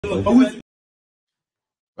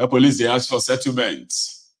Well, police, they ask for settlement.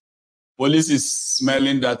 Police is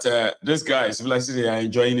smelling that these guys, like they are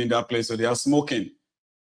enjoying in that place, so they are smoking,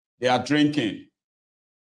 they are drinking.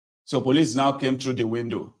 So police now came through the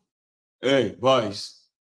window. Hey, boys,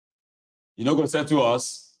 you not gonna settle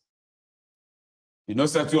us? You not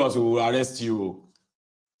settle us, we will arrest you.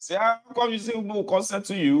 Say, how come you say we will consent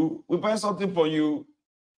to you? We buy something for you.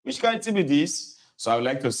 Which kind of thing is this? So I would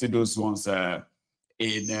like to see those ones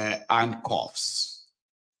in handcuffs.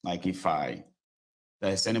 Like if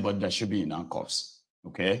there's anybody that should be in handcuffs,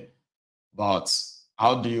 okay? But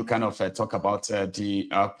how do you kind of talk about the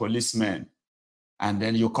policemen? And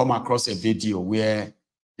then you come across a video where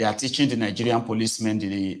they are teaching the Nigerian policemen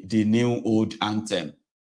the new old anthem.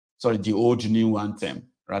 Sorry, the old new anthem,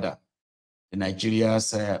 rather. The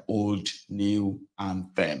Nigeria's old new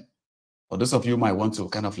anthem. For those of you who might want to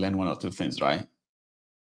kind of learn one or two things, right?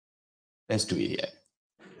 Let's do it here.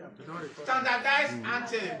 Standardized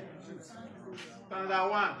anthem. Standard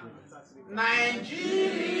 1.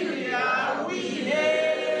 Nigeria, we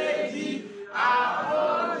hate thee, our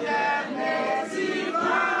own native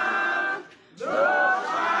land. Those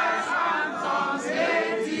tribes and tongues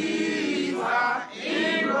hate thee, in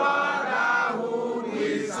brotherhood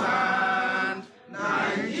we stand.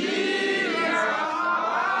 Nigeria,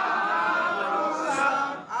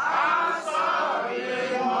 our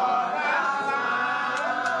sorry motherland.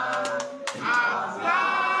 Our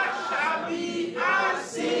flag shall be a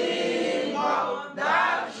symbol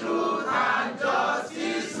that truth and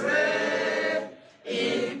justice reign.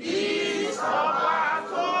 In peace of our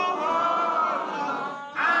honor,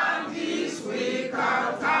 and this we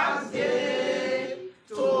count as gain.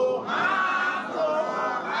 To hand over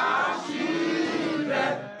our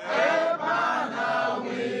children, a banner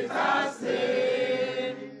with a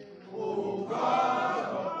stain. O God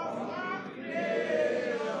of our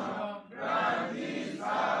creation, grant this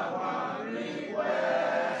our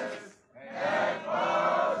request. Help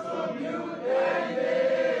us to build a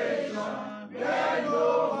nation where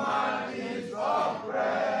no man is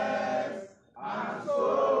oppressed, and so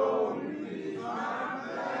with his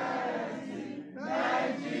plenty,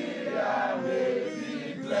 Nigeria may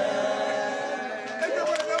be blessed.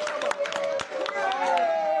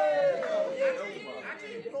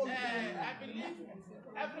 I believe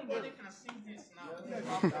everybody can sing this now. If I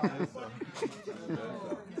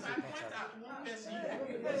point at one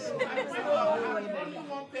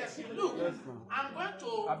person, look, I'm going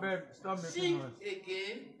to sing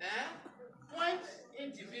again, point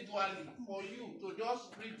individually for you to just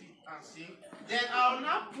read it and sing. Then I'll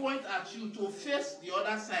now point at you to face the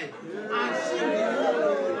other side and sing the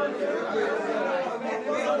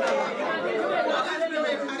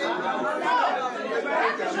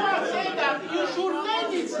That is why I'm saying that you should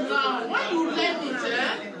learn it now. When you learn it,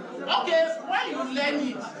 okay, when you learn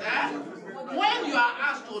it, when you are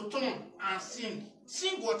asked to turn and sing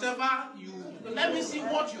whatever you, let me see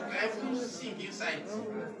what you can even sing inside.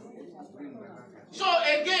 So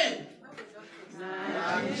again,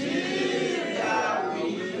 Nigeria, we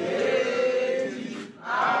hate thee,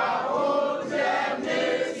 our old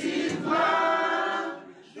native land.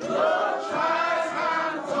 Your tribes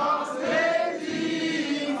and tongues hate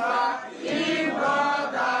thee, in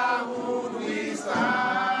brotherhood we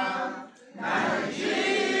stand.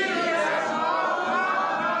 Nigeria,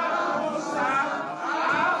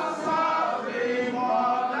 our sovereign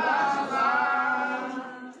motherland.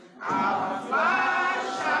 Our flag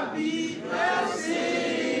shall be a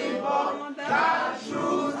symbol that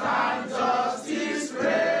truth and justice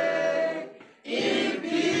reign. In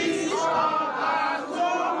peace of our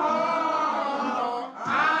honor,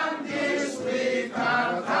 and this we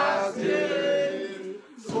count as gain.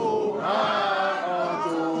 So hand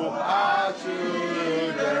unto our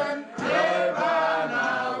children a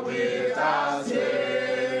banner with our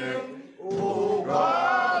name. O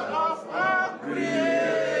God of our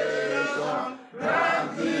creation,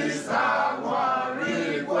 grant this our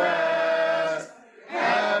request.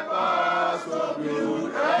 Help us to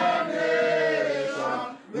build a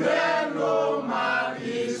nation where no man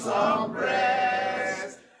is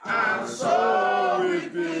oppressed, and so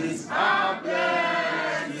with peace and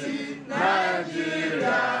plenty,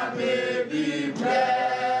 Nigeria may be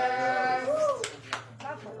blessed.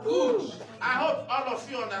 Good. I hope all of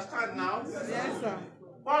you understand now. Yes, sir.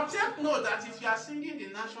 But take note that if you are singing the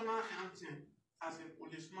national anthem as a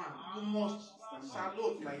policeman, you must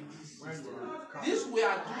salute like this. This we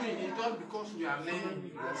are doing is just because we are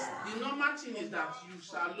learning. The normal thing is that you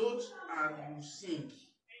salute and you sing.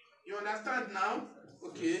 You understand now?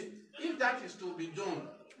 Okay. If that is to be done,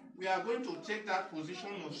 we are going to take that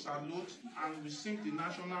position of salute and we sing the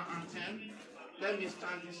national anthem. Let me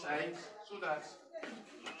stand this side so that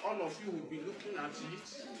all of you will be looking at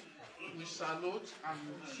it. We salute and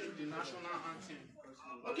we sing the national anthem.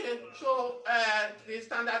 Okay, so the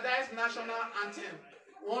standardized national anthem.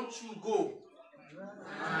 1, 2, go.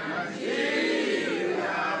 Nigeria,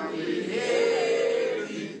 we hail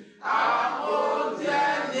thee, our own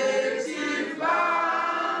dear native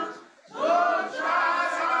land. Though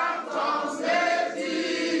tribes and tongues may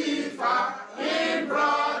differ, in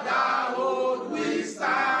brotherhood we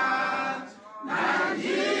stand.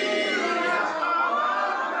 Nigeria,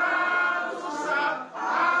 our ground to serve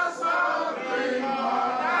as sovereign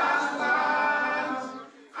motherland.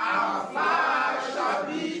 Our flag shall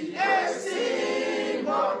be a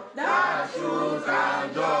symbol that truth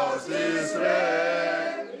and justice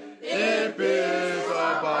reign. In peace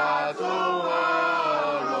or battle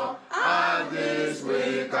war, and this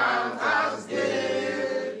we count as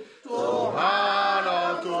gain. To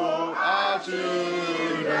honor to our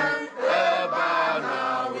children, a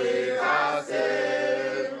banner with our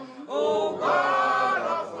same. O God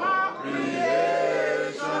of our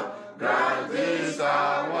creation, grant this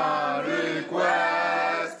our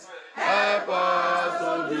request. Help us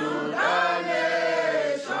to build a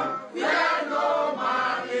nation where no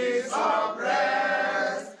man is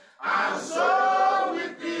oppressed. And so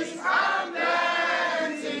with peace and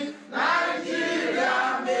plenty,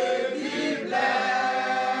 Nigeria may be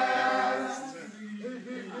blessed.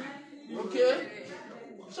 Okay?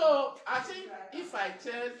 So I think if I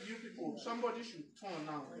tell you people, somebody should turn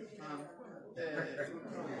now and you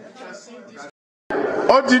can sing this.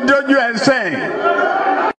 Ó ti dójú ẹ̀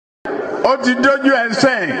sẹ́yìn. Ó ti dójú ẹ̀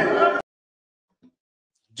sẹ́yìn.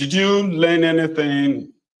 Did you learn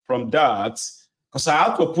anything from that? Because I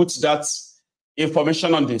have to put that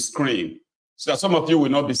information on the screen so that some of you will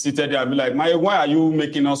not be seated there and be like, why are you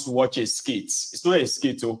making us watch a skit? It's not a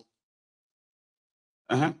skit, oh.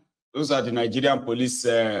 Those are the Nigerian police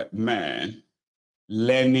men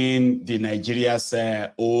learning the Nigeria's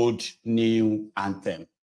old, new anthem.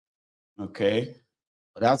 Okay,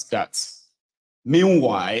 that's that.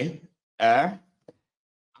 Meanwhile, have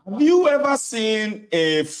you ever seen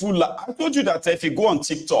a Fulani? I told you that if you go on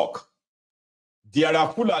TikTok, there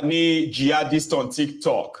are Fulani jihadists on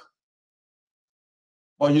TikTok.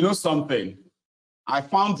 But you know something? I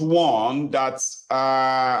found one that,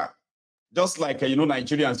 just like,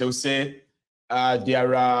 Nigerians, they will say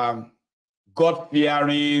there are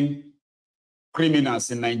God-fearing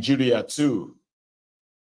criminals in Nigeria too.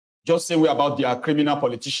 Just same way about their criminal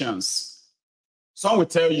politicians. Some will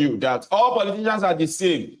tell you that all politicians are the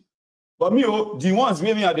same. But me, the ones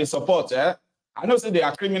maybe are the support, I know say they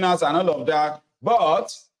are criminals and all of that,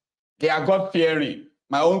 but they are God-fearing.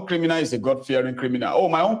 My own criminal is a God-fearing criminal. Oh,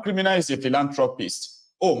 my own criminal is a philanthropist.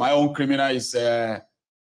 Oh, my own criminal is, I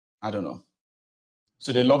don't know.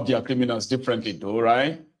 So they love their criminals differently though,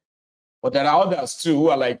 right? But there are others too who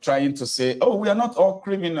are like trying to say, oh, we are not all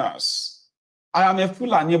criminals. I am a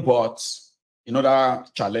Fulani, but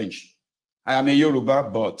that challenge. I am a Yoruba,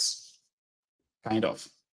 but kind of.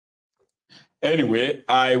 Anyway,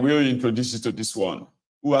 I will introduce you to this one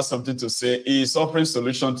who has something to say. He is offering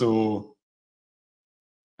solution to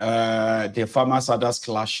the farmers' others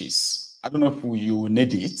clashes. I don't know if you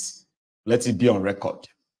need it. Let it be on record.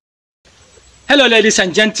 Hello, ladies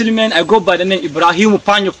and gentlemen. I go by the name Ibrahim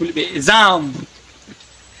Upanyo Fulbe Exam.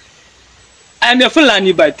 I am a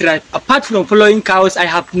Fulani by tribe. Apart from following cows, I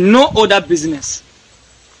have no other business.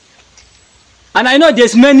 And I know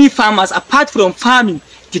there's many farmers, apart from farming,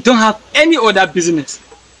 they don't have any other business.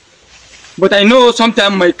 But I know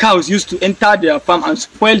sometimes my cows used to enter their farm and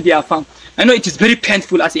spoil their farm. I know it is very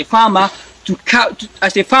painful as a farmer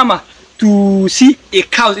to see a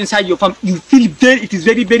cow inside your farm. You feel it is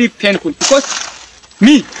very, very painful. Because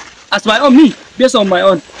me, based on my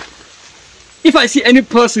own, if I see any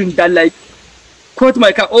person that like cut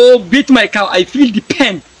my cow or beat my cow, I feel the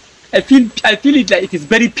pain. I feel it like it is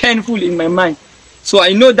very painful in my mind. So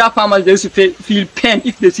I know that farmers, they used to feel pain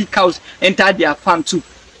if they see cows enter their farm too.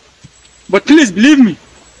 But please believe me,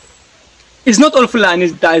 it's not all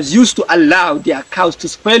Fulanis that is used to allow their cows to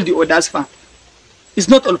spoil the other's farm. It's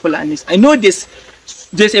not all Fulanis. I know there's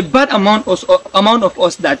a bad amount of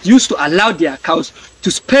us that used to allow their cows to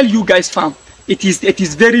spoil you guys' farm. It is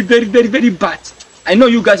very, very, very, very bad. I know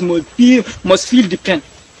you guys must feel the pain.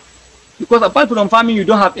 Because apart from farming, you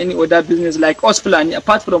don't have any other business like us Fulani.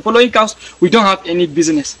 Apart from following cows, we don't have any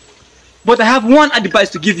business. But I have one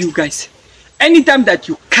advice to give you guys. Anytime that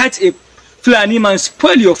you catch a Fulani man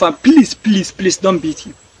spoil your farm, please, please, please don't beat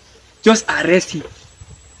him. Just arrest him.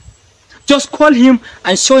 Just call him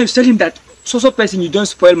and show him, tell him that so person, you don't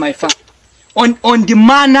spoil my farm. On the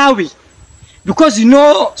manner way. Because you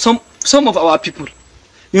know some of our people,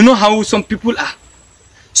 you know how some people are.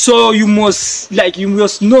 So you must take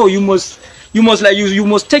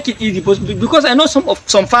it easy, because I know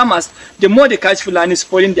some farmers, the more they catch Fulani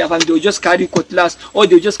spoiling their farm, they'll just carry cutlass, or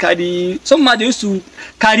they'll just carry, they used to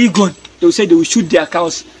carry gun. They'll say they will shoot their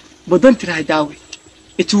cows. But don't try that way.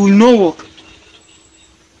 It will not work.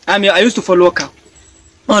 I mean, I used to follow cow.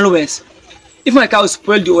 Always. If my cow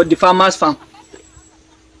spoiled the farmer's farm,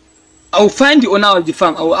 I will find the owner of the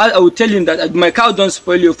farm. I will tell him that my cow don't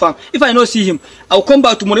spoil your farm. If I don't see him, I will come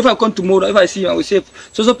back tomorrow. If I come tomorrow, if I see him, I will say,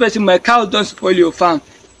 so person, my cow don't spoil your farm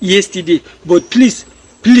yesterday. But please,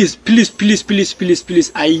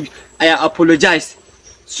 I apologize.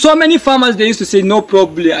 So many farmers, they used to say, no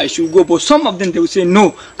problem, I should go. But some of them, they will say,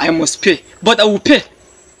 no, I must pay. But I will pay.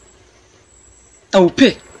 I will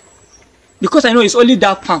pay. Because I know it's only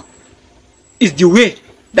that farm. It's the way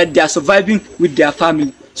that they are surviving with their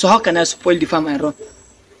family. So how can I spoil the farm and run?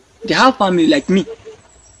 They have family like me.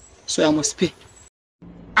 So I must pay.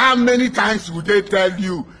 How many times would they tell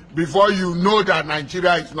you before you know that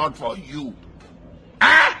Nigeria is not for you?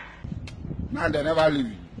 Ah! Now they never leave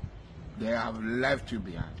you. They have left you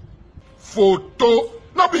behind. Photo,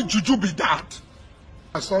 not be juju be that.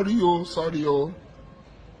 Sorry, oh.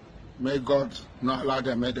 May God not allow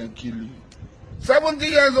them, make them kill you. 70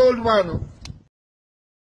 years old man. Oh.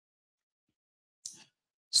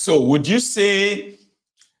 So would you say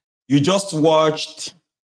you just watched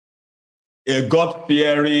a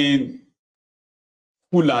God-fearing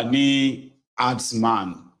Fulani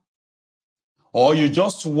herdsman, or you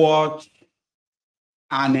just watched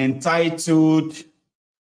an entitled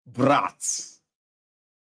brat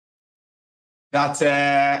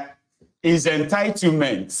that his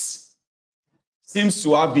entitlements seems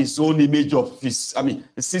to have his own image of his,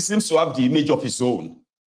 it seems to have the image of his own.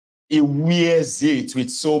 He wears it with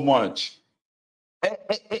so much.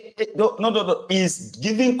 No. He's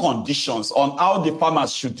giving conditions on how the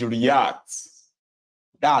farmers should react.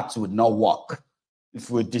 That would not work. If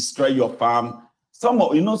we destroy your farm, some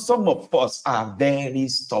of us are very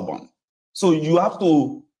stubborn. So you have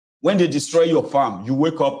to, when they destroy your farm, you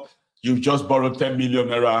wake up, you've just borrowed 10 million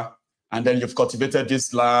naira, and then you've cultivated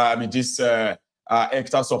this land,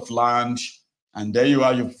 hectares of land, and there you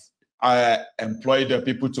are, you've employ the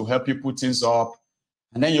people to help you put things up,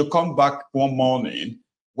 and then you come back one morning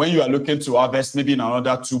when you are looking to harvest maybe in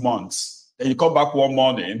another 2 months. Then you come back one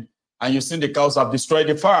morning and you see the cows have destroyed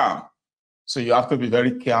the farm. So you have to be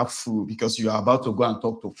very careful, because you are about to go and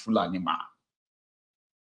talk to Fulani man.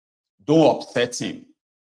 Don't upset him.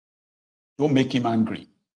 Don't make him angry.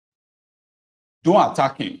 Don't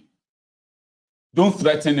attack him. Don't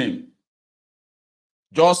threaten him.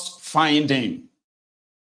 Just find him.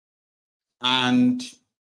 And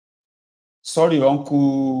sorry,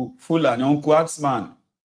 Uncle Fulani, Uncle Herdsman,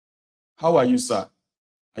 how are you, sir?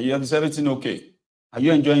 Is everything okay? Are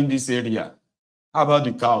you enjoying this area? How about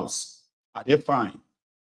the cows? Are they fine?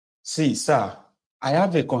 See, sir, I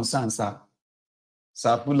have a concern, sir.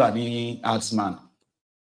 Sir Fulani Herdsman.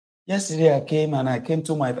 Yesterday I came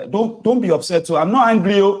to my... Don't be upset too. I'm not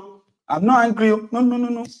angry, oh. I'm not angry, oh.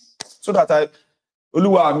 No. So that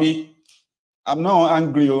I'm not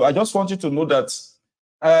angry. I just want you to know that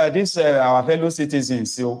our fellow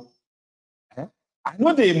citizens, I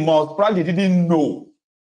know they probably didn't know.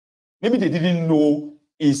 Maybe they didn't know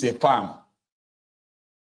it's a farm.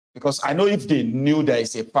 Because I know if they knew there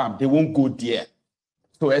is a farm, they won't go there.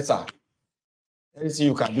 So, sir, anything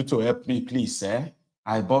you can do to help me, please,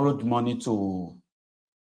 I borrowed money to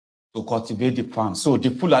cultivate the farm. So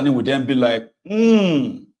the Fulani would then be like,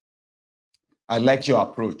 I like your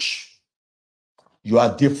approach. You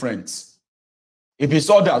are different. If it's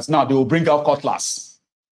others now, they will bring out cutlass.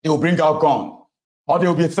 They will bring out gun. Or they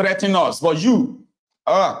will be threatening us. But you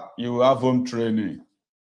have home training.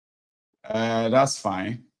 That's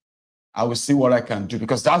fine. I will see what I can do.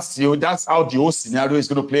 Because that's how the whole scenario is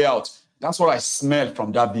going to play out. That's what I smelled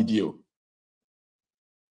from that video.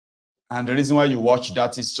 And the reason why you watch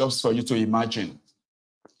that is just for you to imagine.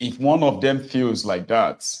 If one of them feels like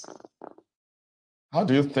that, how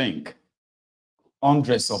do you think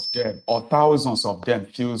hundreds of them or thousands of them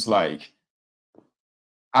feels like?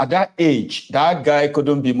 At that age, that guy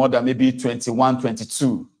couldn't be more than maybe 21,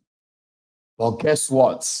 22. But guess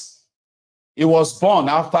what? He was born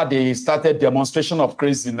after they started demonstration of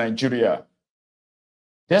craze in Nigeria.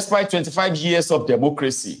 Despite 25 years of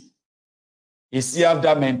democracy, he still have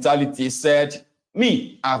that mentality. He said,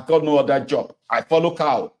 me, I've got no other job. I follow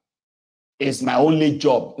cow. It's my only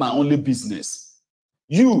job, my only business.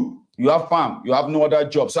 You you have farm, you have no other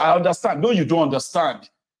job. So I understand. No, you don't understand.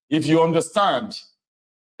 If you understand,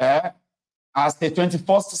 as the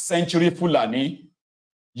 21st century Fulani,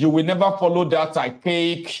 you will never follow that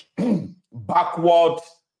archaic, backward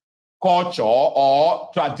culture or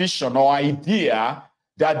tradition or idea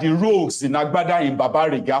that the rogues in Agbada in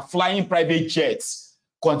Babariga flying private jets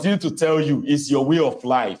continue to tell you is your way of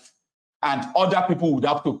life. And other people would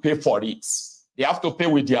have to pay for it. They have to pay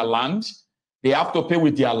with their land. They have to pay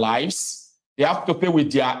with their lives. They have to pay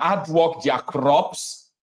with their hard work, their crops.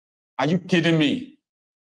 Are you kidding me?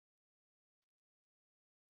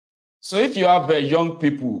 So if you have young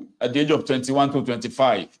people at the age of 21 to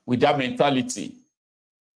 25 with that mentality,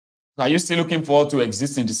 are you still looking forward to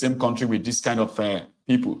exist in the same country with this kind of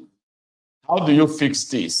people? How do you fix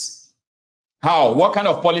this? How? What kind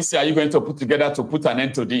of policy are you going to put together to put an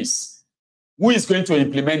end to this? Who is going to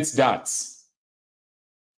implement that?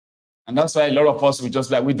 And that's why a lot of us, we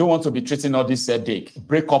don't want to be treating all this headache.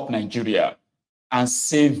 Break up Nigeria and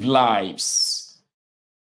save lives.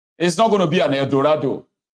 It's not going to be an El Dorado.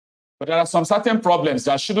 But there are some certain problems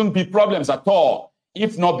that shouldn't be problems at all,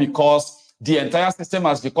 if not because the entire system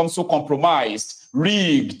has become so compromised,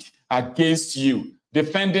 rigged against you.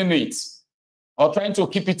 Defending it or trying to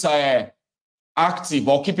keep it active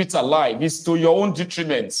or keep it alive is to your own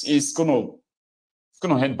detriment. It's going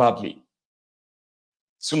to end badly.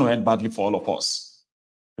 It's going to end badly for all of us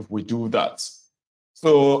if we do that.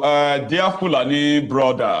 So, dear Fulani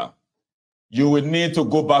brother, you will need to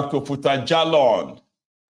go back to Futajalon.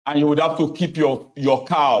 And you would have to keep your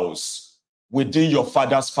cows within your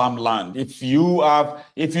father's farmland. If you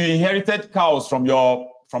inherited cows from your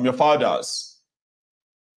fathers,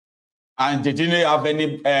 and they didn't have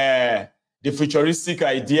any the futuristic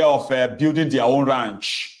idea of building their own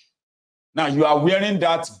ranch. Now you are wearing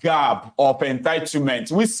that garb of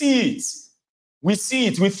entitlement. We see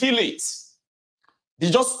it, we feel it.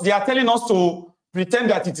 They are telling us to pretend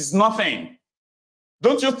that it is nothing.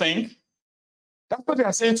 Don't you think? That's what they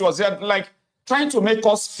are saying to us. They're like trying to make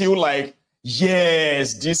us feel like,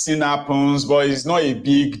 yes, this thing happens, but it's not a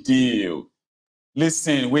big deal.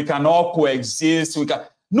 Listen, we can all coexist.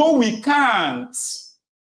 No, we can't.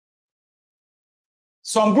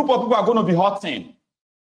 Some group of people are going to be hurting.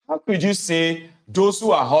 How could you say those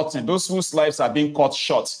who are hurting, those whose lives are being cut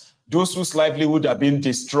short, those whose livelihood are being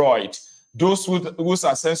destroyed, those whose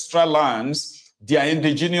ancestral lands, their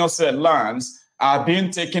indigenous lands, are being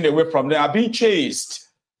taken away from them, are being chased.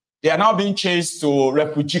 They are now being chased to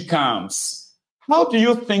refugee camps. How do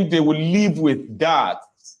you think they will live with that?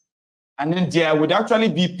 And then there would actually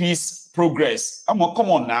be peace, progress. Come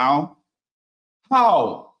on now.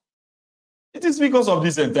 How? It is because of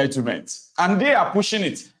this entitlement. And they are pushing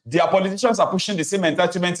it. Their politicians are pushing the same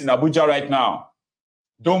entitlement in Abuja right now.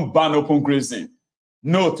 Don't ban open grazing.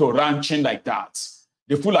 No to ranching like that.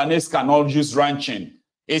 The Fulanis cannot use ranching.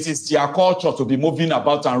 It is their culture to be moving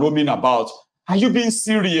about and roaming about. Are you being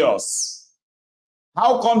serious?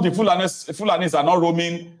 How come the Fulanis are not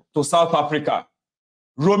roaming to South Africa?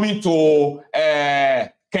 Roaming to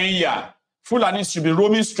Kenya? Fulanis should be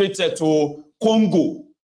roaming straight to Congo.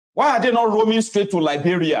 Why are they not roaming straight to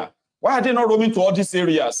Liberia? Why are they not roaming to all these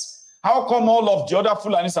areas? How come all of the other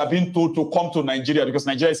Fulanis are being told to come to Nigeria? Because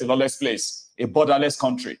Nigeria is a lawless place, a borderless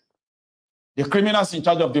country. The criminals in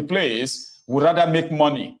charge of the place would rather make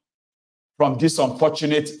money from this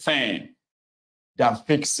unfortunate thing than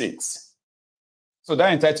fix it. So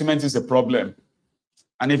that entitlement is a problem.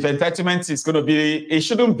 And if entitlement is going to be, it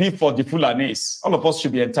shouldn't be for the Fulanis. All of us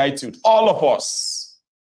should be entitled. All of us.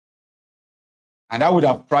 And that would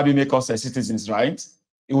have probably made us citizens, right?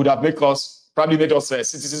 It would have probably made us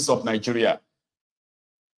citizens of Nigeria.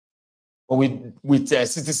 But with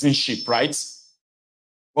citizenship, right?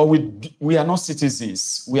 But we are not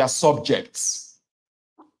citizens. We are subjects.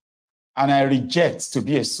 And I reject to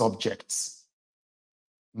be a subject.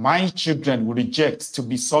 My children will reject to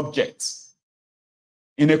be subjects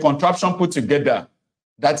in a contraption put together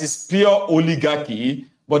that is pure oligarchy,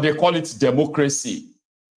 but they call it democracy.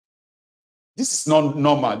 This is not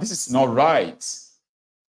normal. This is not right.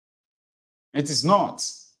 It is not.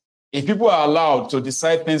 If people are allowed to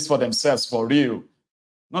decide things for themselves for real,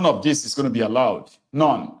 none of this is going to be allowed.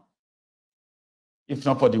 None. If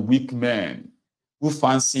not for the weak man who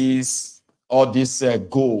fancies all this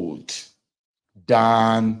gold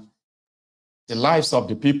than the lives of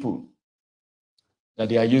the people that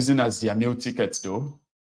they are using as their meal tickets, though.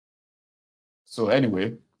 So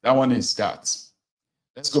anyway, that one is that.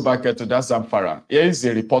 Let's go back to that Zamfara. Here is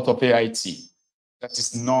a report of AIT that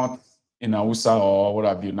is not in Hausa or what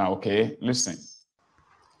have you now, okay? Listen.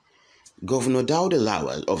 Governor Dauda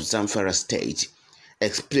Lawal of Zamfara State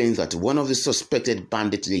explains that one of the suspected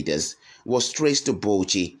bandit leaders was traced to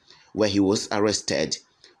Bauchi, where he was arrested,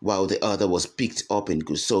 while the other was picked up in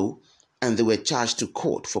Gusau, and they were charged to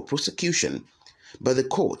court for prosecution. But the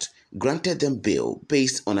court granted them bail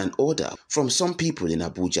based on an order from some people in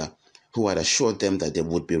Abuja who had assured them that they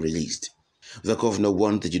would be released. The governor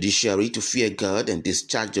warned the judiciary to fear God and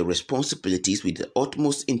discharge their responsibilities with the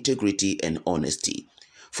utmost integrity and honesty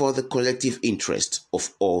for the collective interest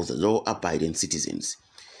of all the law-abiding citizens.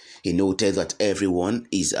 He noted that everyone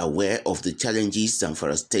is aware of the challenges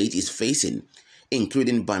Zamfara State is facing,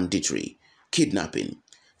 including banditry, kidnapping,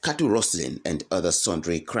 cattle rustling, and other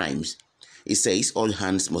sundry crimes. He says all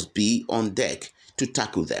hands must be on deck to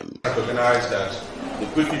tackle them. I recognize that the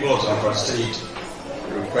good people of Zamfara State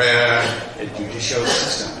require a judicial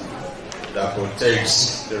system that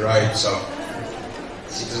protects the rights of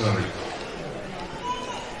citizenry.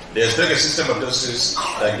 They expect a system of justice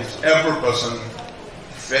that gives every person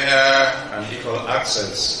fair and equal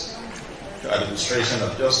access to administration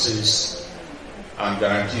of justice and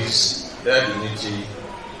guarantees their dignity,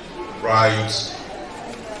 rights,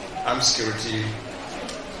 and security,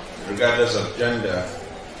 regardless of gender,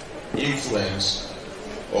 influence,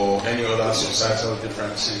 or any other societal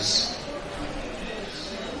differences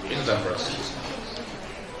in Zamfara State.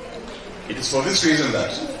 It is for this reason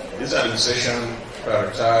that this administration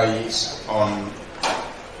prioritizes on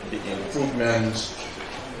the improvement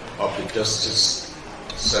of the justice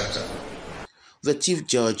sector. The Chief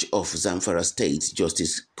Judge of Zamfara State,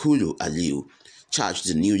 Justice Kulu Aliu, charged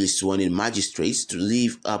the newly sworn-in magistrates to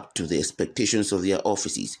live up to the expectations of their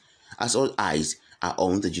offices, as all eyes are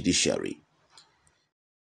on the judiciary.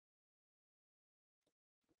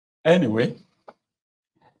 Anyway,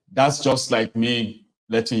 that's just like me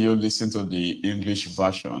letting you listen to the English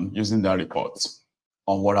version using that report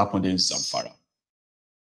on what happened in Zamfara.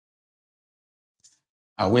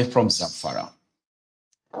 Away from Zamfara.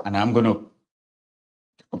 And I'm going to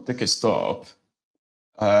take a stop.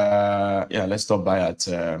 Let's stop by at,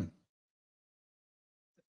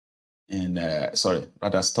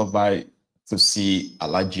 stop by to see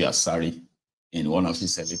Alhaji Asari in one of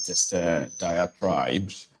his latest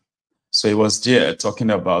diatribes. So he was there talking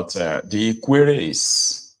about the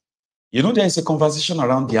queries. You know, there's a conversation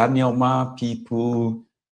around the Anioma people,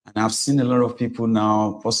 and I've seen a lot of people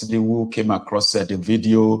now, possibly who came across the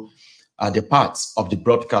video, the parts of the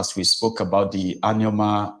broadcast we spoke about the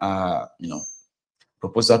Anioma,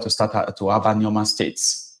 proposal to start to have Anioma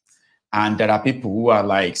states. And there are people who are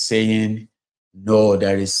like saying, no,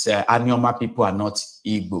 there is Anioma people are not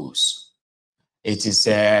Igbos. It is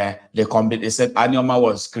they said Anioma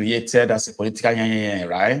was created as a political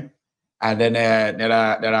right? And then there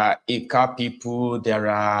are Ika people, there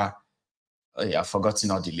are I've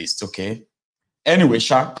forgotten all the list, okay? Anyway,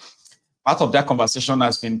 part of that conversation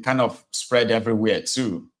has been kind of spread everywhere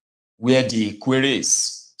too, where the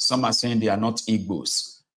queries, some are saying they are not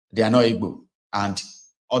Igbos, they are not Igbo, and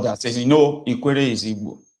others saying, no, Ikwere is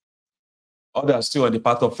Igbo. Others still on the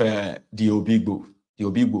part of the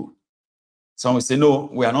Obigbo. Some will say, no,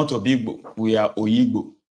 we are not Obigbo, we are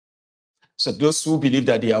Oyigbo. So those who believe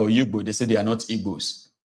that they are Oyigbo, they say they are not Igbos.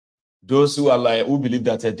 Those who are like, who believe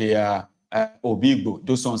that they are Obigbo,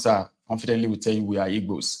 those ones are confidently will tell you we are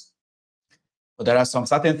Igbos. But there are some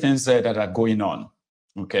certain things that are going on,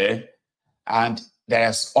 okay? And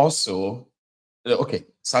there's also,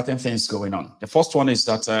 certain things going on. The first one is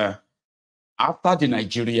that after the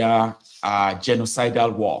Nigeria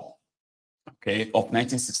genocidal war, okay, of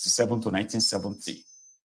 1967 to 1970,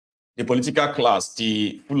 the political class,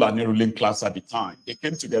 the Fulani ruling class at the time, they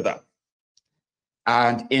came together.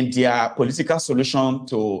 And in their political solution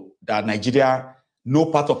to that Nigeria, no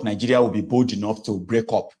part of Nigeria will be bold enough to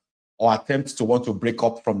break up or attempt to want to break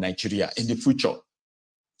up from Nigeria in the future.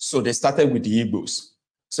 So they started with the Igbos.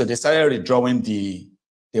 So they started redrawing the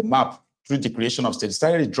map through the creation of state. They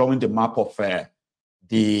started redrawing the map of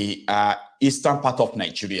the eastern part of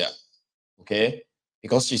Nigeria. Okay,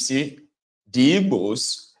 because you see, the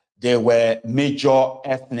Igbos, they were major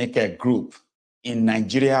ethnic group in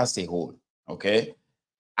Nigeria as a whole, okay?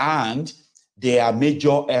 And they are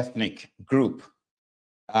major ethnic group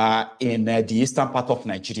in the eastern part of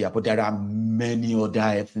Nigeria, but there are many other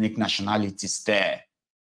ethnic nationalities there.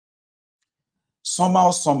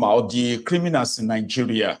 Somehow, the criminals in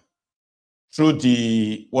Nigeria, through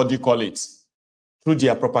the, through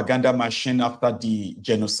their propaganda machine after the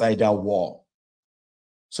genocidal war.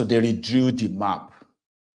 So they redrew the map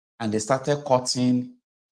and they started cutting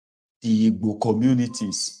the Igbo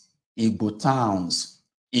communities, Igbo towns,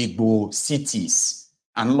 Igbo cities,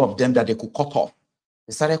 and all of them that they could cut off.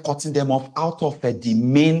 They started cutting them off out of the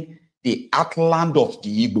main the outland of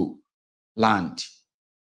the Igbo land. So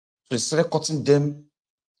they started cutting them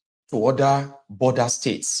to other border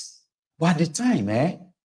states. But at the time,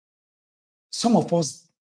 some of us,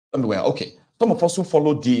 some of us who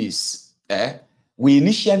followed this, we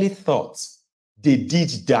initially thought they did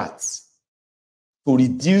that to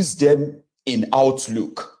reduce them in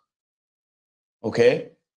outlook. Okay?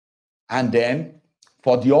 And then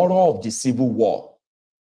for the horror of the Civil War,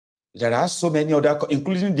 there are so many other,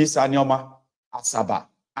 including this Anyoma, Asaba,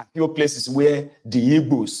 a few places where the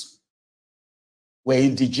Igbos were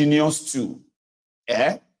indigenous too,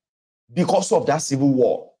 because of that Civil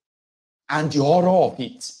War and the horror of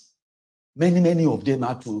it. Many of them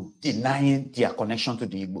had to deny their connection to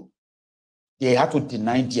the Igbo. They had to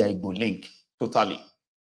deny their Igbo link totally.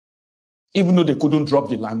 Even though they couldn't drop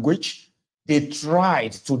the language, they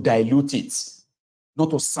tried to dilute it, not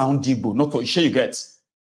to sound Igbo, not to share you get.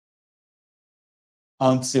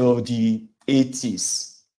 Until the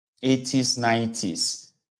 80s,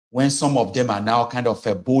 90s, when some of them are now kind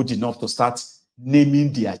of bold enough to start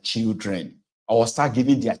naming their children or start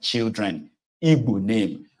giving their children Igbo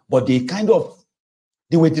name. But they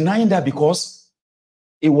were denying that because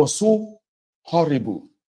it was so horrible,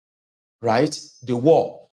 right? The war.